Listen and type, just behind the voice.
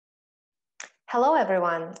Hello,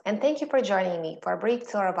 everyone, and thank you for joining me for a brief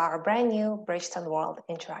tour of our brand new Bridgestone World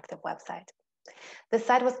interactive website. This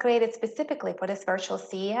site was created specifically for this virtual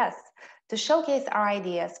CES to showcase our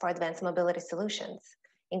ideas for advanced mobility solutions,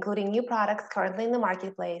 including new products currently in the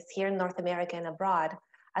marketplace here in North America and abroad,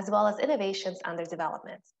 as well as innovations under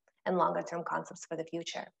development and longer-term concepts for the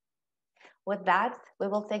future. With that, we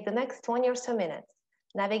will take the next 20 or so minutes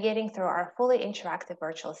navigating through our fully interactive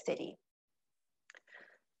virtual city.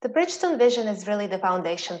 The Bridgestone vision is really the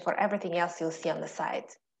foundation for everything else you'll see on the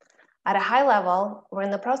site. At a high level, we're in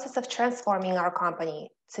the process of transforming our company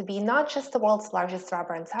to be not just the world's largest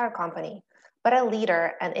rubber and tire company, but a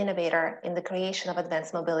leader and innovator in the creation of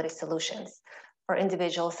advanced mobility solutions for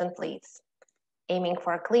individuals and fleets, aiming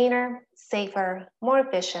for a cleaner, safer, more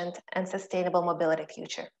efficient, and sustainable mobility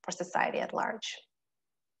future for society at large.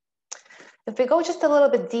 If we go just a little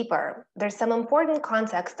bit deeper, there's some important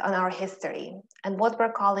context on our history and what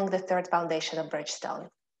we're calling the third foundation of Bridgestone.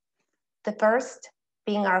 The first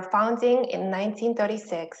being our founding in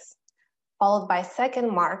 1936, followed by second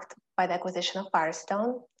marked by the acquisition of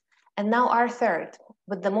Firestone, and now our third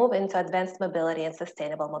with the move into advanced mobility and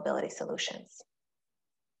sustainable mobility solutions.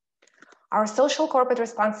 Our social corporate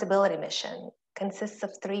responsibility mission consists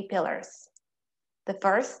of three pillars. The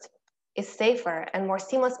first is safer and more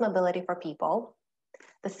seamless mobility for people.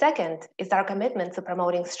 The second is our commitment to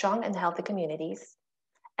promoting strong and healthy communities.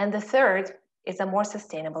 And the third is a more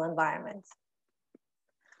sustainable environment.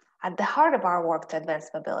 At the heart of our work to advance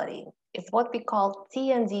mobility is what we call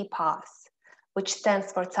T&D POS, which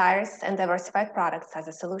stands for Tires and Diversified Products as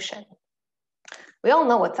a Solution. We all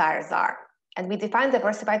know what tires are, and we define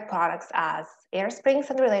diversified products as air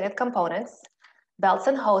springs and related components, belts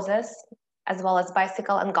and hoses, as well as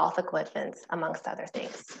bicycle and golf equipment, amongst other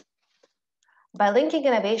things. By linking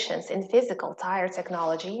innovations in physical tire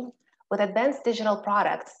technology with advanced digital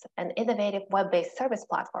products and innovative web-based service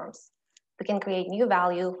platforms, we can create new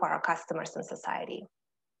value for our customers and society.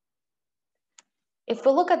 If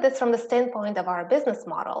we look at this from the standpoint of our business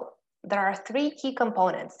model, there are three key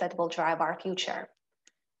components that will drive our future,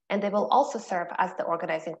 and they will also serve as the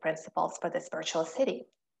organizing principles for this virtual city.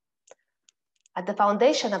 At the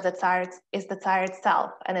foundation of the tire is the tire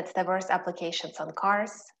itself and its diverse applications on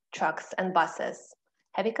cars, trucks, and buses,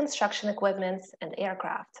 heavy construction equipment, and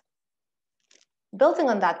aircraft. Building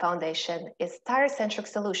on that foundation is tire-centric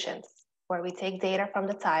solutions, where we take data from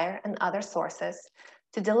the tire and other sources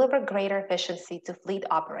to deliver greater efficiency to fleet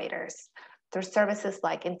operators through services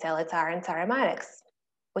like INTELLITIRE and telematics,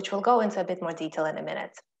 which we'll go into a bit more detail in a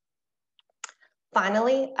minute.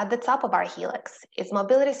 Finally, at the top of our helix is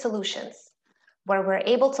mobility solutions, where we're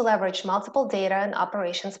able to leverage multiple data and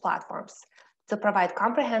operations platforms to provide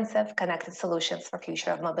comprehensive, connected solutions for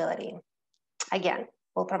future of mobility. Again,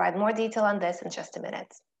 we'll provide more detail on this in just a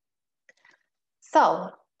minute. So,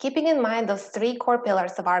 keeping in mind those three core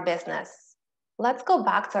pillars of our business, let's go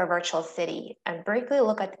back to our virtual city and briefly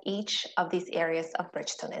look at each of these areas of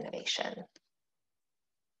Bridgestone innovation.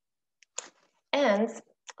 And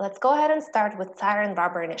let's go ahead and start with tire and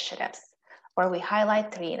rubber initiatives, where we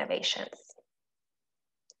highlight three innovations.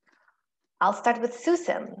 I'll start with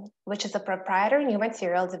SUSIM, which is a proprietary new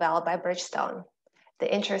material developed by Bridgestone.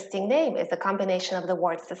 The interesting name is a combination of the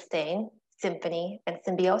words sustain, symphony, and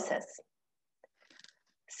symbiosis.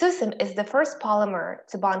 SUSIM is the first polymer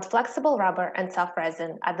to bond flexible rubber and tough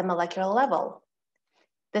resin at the molecular level.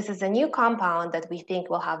 This is a new compound that we think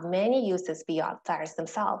will have many uses beyond tires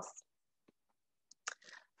themselves.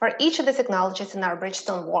 For each of the technologies in our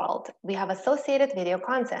Bridgestone World, we have associated video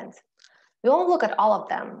content. We won't look at all of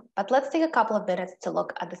them, but let's take a couple of minutes to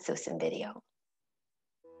look at the SUSIM video.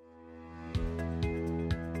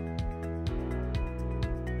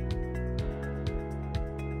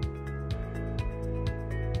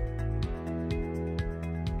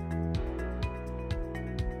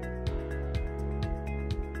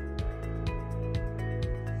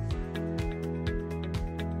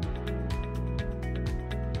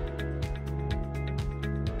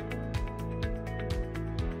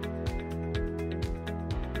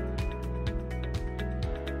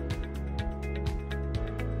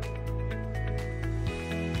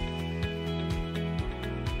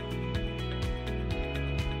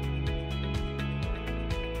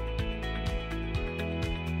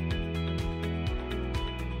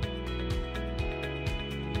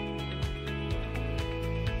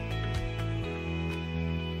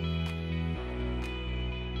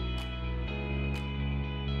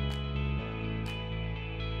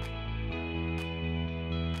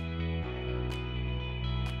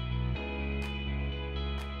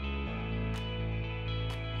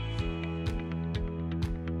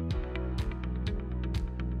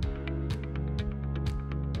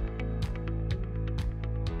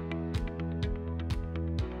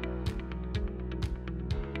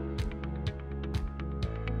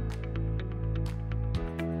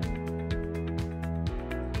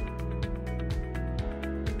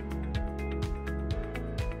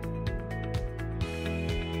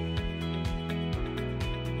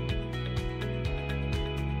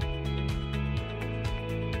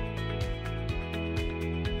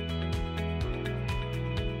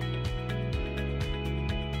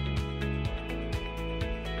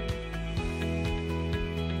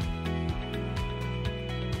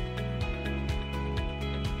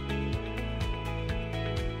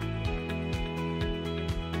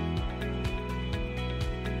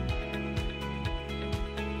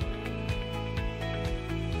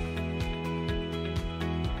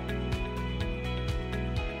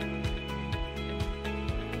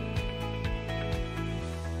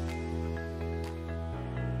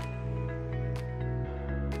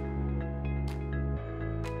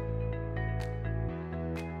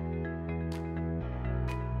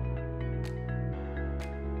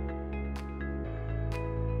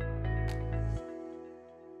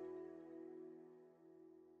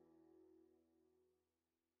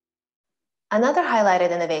 Another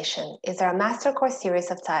highlighted innovation is our Master Core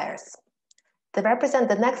series of tires. They represent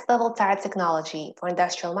the next level tire technology for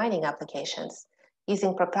industrial mining applications,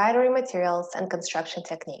 using proprietary materials and construction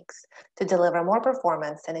techniques to deliver more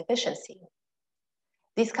performance and efficiency.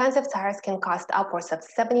 These kinds of tires can cost upwards of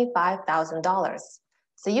 $75,000,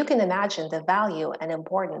 so you can imagine the value and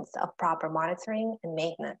importance of proper monitoring and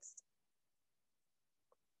maintenance.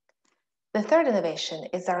 The third innovation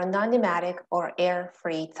is our non-pneumatic or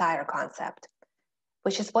air-free tire concept,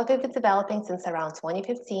 which is what we've been developing since around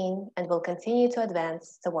 2015 and will continue to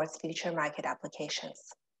advance towards future market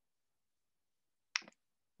applications.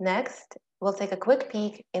 Next, we'll take a quick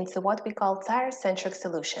peek into what we call tire-centric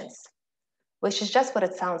solutions, which is just what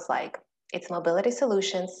it sounds like. It's mobility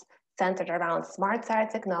solutions centered around smart tire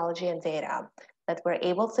technology and data that we're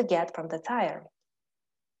able to get from the tire.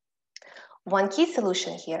 One key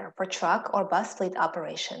solution here for truck or bus fleet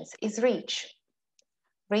operations is REACH.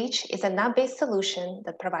 REACH is an app-based solution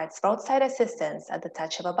that provides roadside assistance at the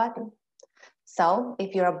touch of a button. So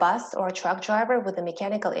if you're a bus or a truck driver with a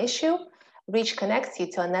mechanical issue, REACH connects you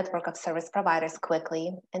to a network of service providers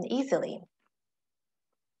quickly and easily.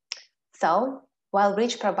 So while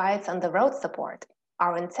REACH provides on-the-road support,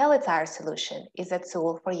 our INTELLITIRE solution is a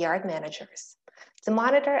tool for yard managers to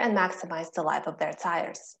monitor and maximize the life of their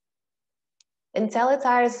tires.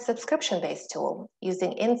 INTELLITIRE is a subscription-based tool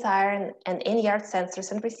using in-tire and in-yard sensors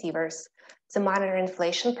and receivers to monitor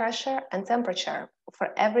inflation pressure and temperature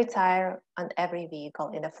for every tire on every vehicle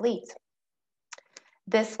in a fleet.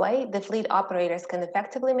 This way, the fleet operators can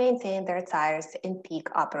effectively maintain their tires in peak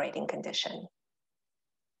operating condition.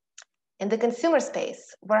 In the consumer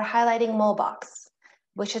space, we're highlighting Mobox,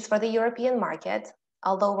 which is for the European market,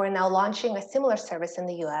 although we're now launching a similar service in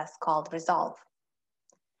the US called Resolve.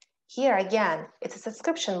 Here again, it's a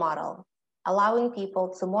subscription model, allowing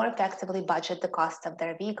people to more effectively budget the cost of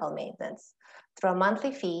their vehicle maintenance through a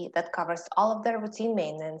monthly fee that covers all of their routine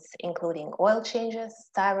maintenance, including oil changes,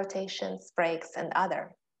 tire rotations, brakes, and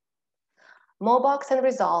other. Mobox and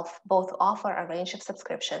Resolve both offer a range of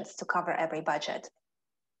subscriptions to cover every budget.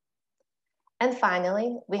 And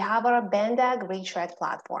finally, we have our BANDAG retread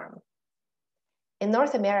platform. In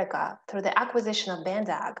North America, through the acquisition of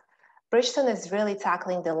BANDAG, Bridgestone is really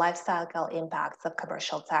tackling the life cycle impacts of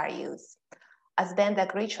commercial tire use, as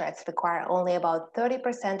BANDAG retreads require only about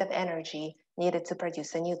 30% of energy needed to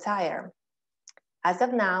produce a new tire. As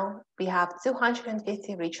of now, we have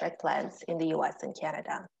 250 retread plants in the US and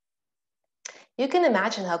Canada. You can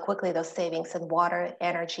imagine how quickly those savings in water,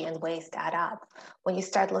 energy, and waste add up when you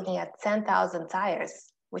start looking at 10,000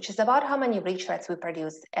 tires, which is about how many retreads we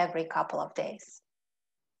produce every couple of days.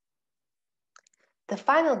 The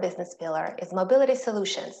final business pillar is mobility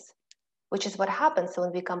solutions, which is what happens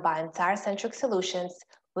when we combine tire-centric solutions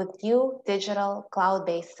with new digital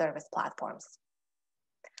cloud-based service platforms.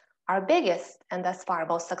 Our biggest and thus far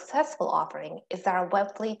most successful offering is our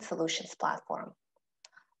Web Fleet Solutions platform.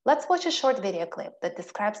 Let's watch a short video clip that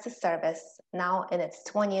describes the service now in its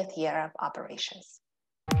 20th year of operations.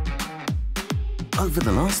 Over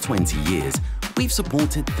the last 20 years, we've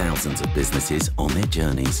supported thousands of businesses on their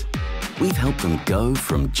journeys. We've helped them go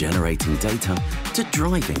from generating data to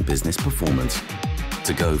driving business performance,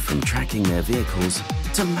 to go from tracking their vehicles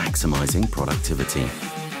to maximizing productivity,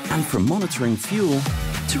 and from monitoring fuel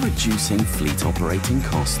to reducing fleet operating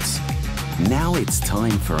costs. Now it's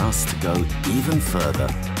time for us to go even further,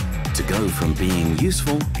 to go from being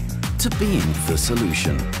useful to being the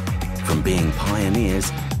solution, from being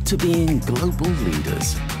pioneers to being global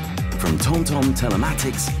leaders, from TomTom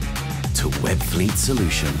Telematics to Web Fleet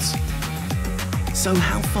Solutions. So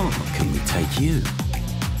how far can we take you?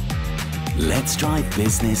 Let's drive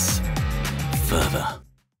business further.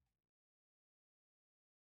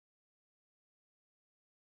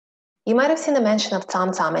 You might have seen a mention of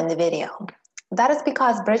TomTom in the video. That is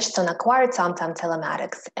because Bridgestone acquired TomTom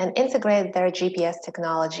Telematics and integrated their GPS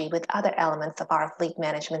technology with other elements of our fleet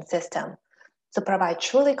management system to provide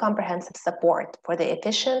truly comprehensive support for the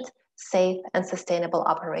efficient, safe, and sustainable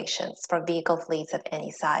operations for vehicle fleets of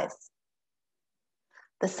any size.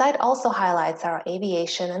 The site also highlights our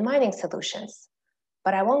aviation and mining solutions,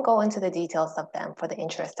 but I won't go into the details of them for the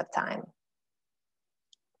interest of time.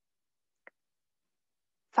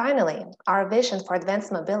 Finally, our vision for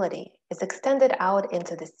advanced mobility is extended out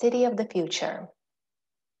into the city of the future.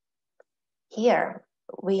 Here,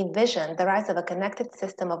 we envision the rise of a connected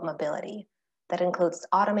system of mobility that includes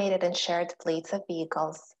automated and shared fleets of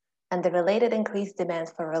vehicles and the related increased demand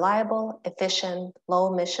for reliable, efficient,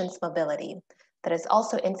 low emissions mobility that is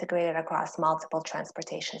also integrated across multiple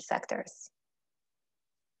transportation sectors.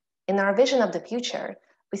 In our vision of the future,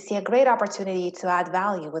 we see a great opportunity to add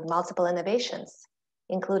value with multiple innovations,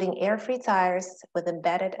 including air-free tires with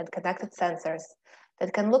embedded and connected sensors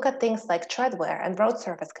that can look at things like tread wear and road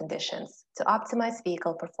surface conditions to optimize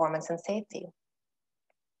vehicle performance and safety.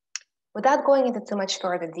 Without going into too much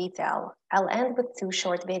further detail, I'll end with 2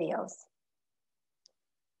 short videos.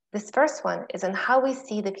 This first one is on how we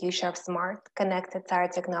see the future of smart, connected tire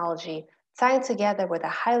technology tying together with a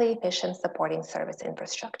highly efficient supporting service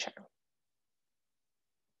infrastructure.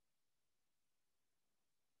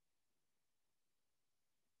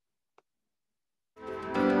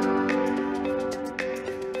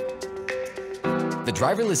 The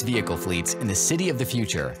driverless vehicle fleets in the city of the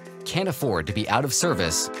future can't afford to be out of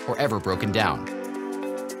service or ever broken down.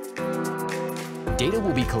 Data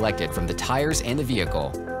will be collected from the tires and the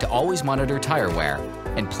vehicle to always monitor tire wear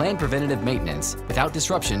and plan preventative maintenance without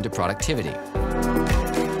disruption to productivity.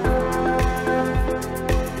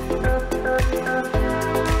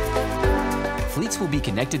 Fleets will be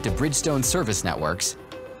connected to Bridgestone service networks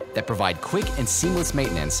that provide quick and seamless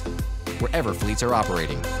maintenance wherever fleets are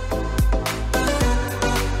operating.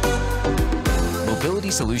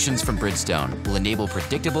 Mobility solutions from Bridgestone will enable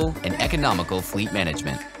predictable and economical fleet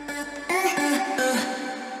management.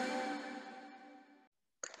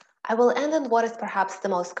 I will end on what is perhaps the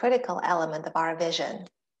most critical element of our vision,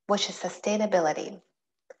 which is sustainability.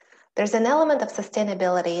 There's an element of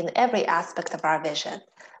sustainability in every aspect of our vision,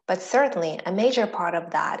 but certainly a major part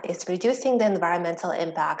of that is reducing the environmental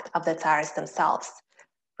impact of the tires themselves,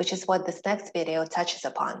 which is what this next video touches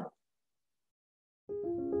upon.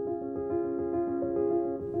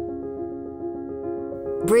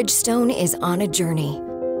 Bridgestone is on a journey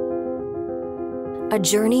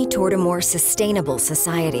toward a more sustainable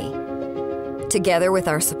society. Together with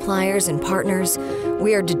our suppliers and partners,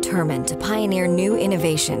 we are determined to pioneer new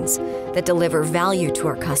innovations that deliver value to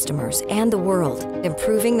our customers and the world,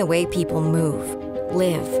 improving the way people move,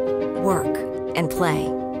 live, work, and play.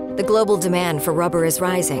 The global demand for rubber is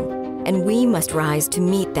rising, and we must rise to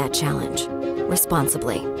meet that challenge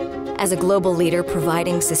responsibly. As a global leader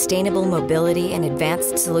providing sustainable mobility and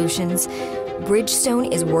advanced solutions, Bridgestone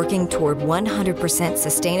is working toward 100%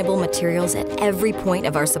 sustainable materials at every point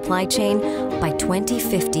of our supply chain by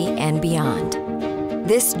 2050 and beyond.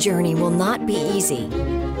 This journey will not be easy,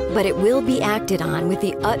 but it will be acted on with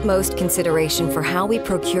the utmost consideration for how we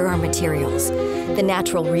procure our materials, the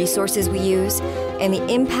natural resources we use, and the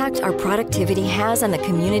impact our productivity has on the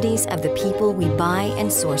communities of the people we buy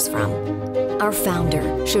and source from. Our founder,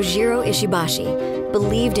 Shojiro Ishibashi,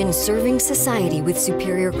 believed in serving society with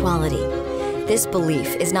superior quality. This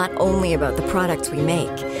belief is not only about the products we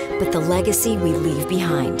make, but the legacy we leave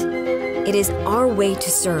behind. It is our way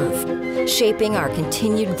to serve, shaping our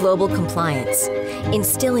continued global compliance,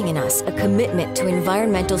 instilling in us a commitment to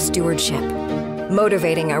environmental stewardship,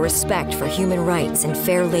 motivating our respect for human rights and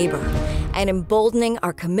fair labor, and emboldening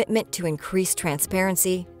our commitment to increase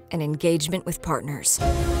transparency and engagement with partners.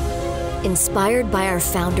 Inspired by our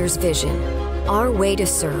founder's vision, our way to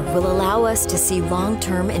serve will allow us to see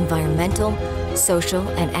long-term environmental, social,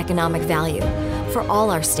 and economic value for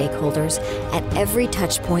all our stakeholders at every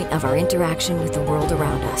touch point of our interaction with the world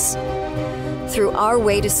around us. Through our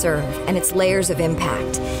way to serve and its layers of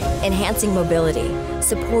impact, enhancing mobility,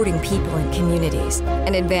 supporting people and communities,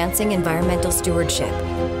 and advancing environmental stewardship,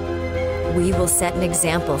 we will set an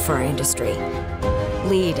example for our industry,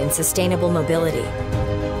 lead in sustainable mobility,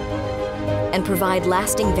 and provide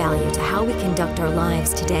lasting value to how we conduct our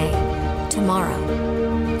lives today, tomorrow,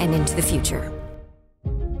 and into the future.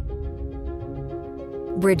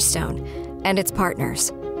 Bridgestone and its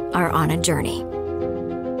partners are on a journey.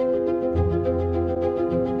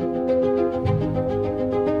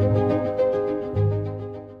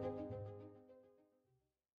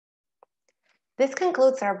 This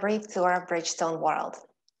concludes our brief tour of Bridgestone World.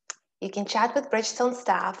 You can chat with Bridgestone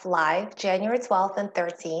staff live January 12th and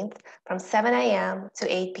 13th from 7 a.m.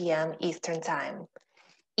 to 8 p.m. Eastern Time,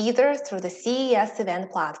 either through the CES event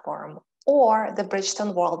platform or the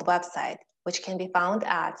Bridgestone World website, which can be found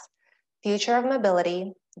at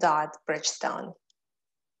futureofmobility.bridgestone.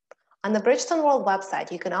 On the Bridgestone World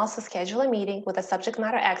website, you can also schedule a meeting with a subject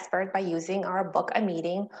matter expert by using our book a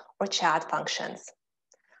meeting or chat functions.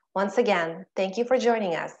 Once again, thank you for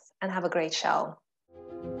joining us and have a great show.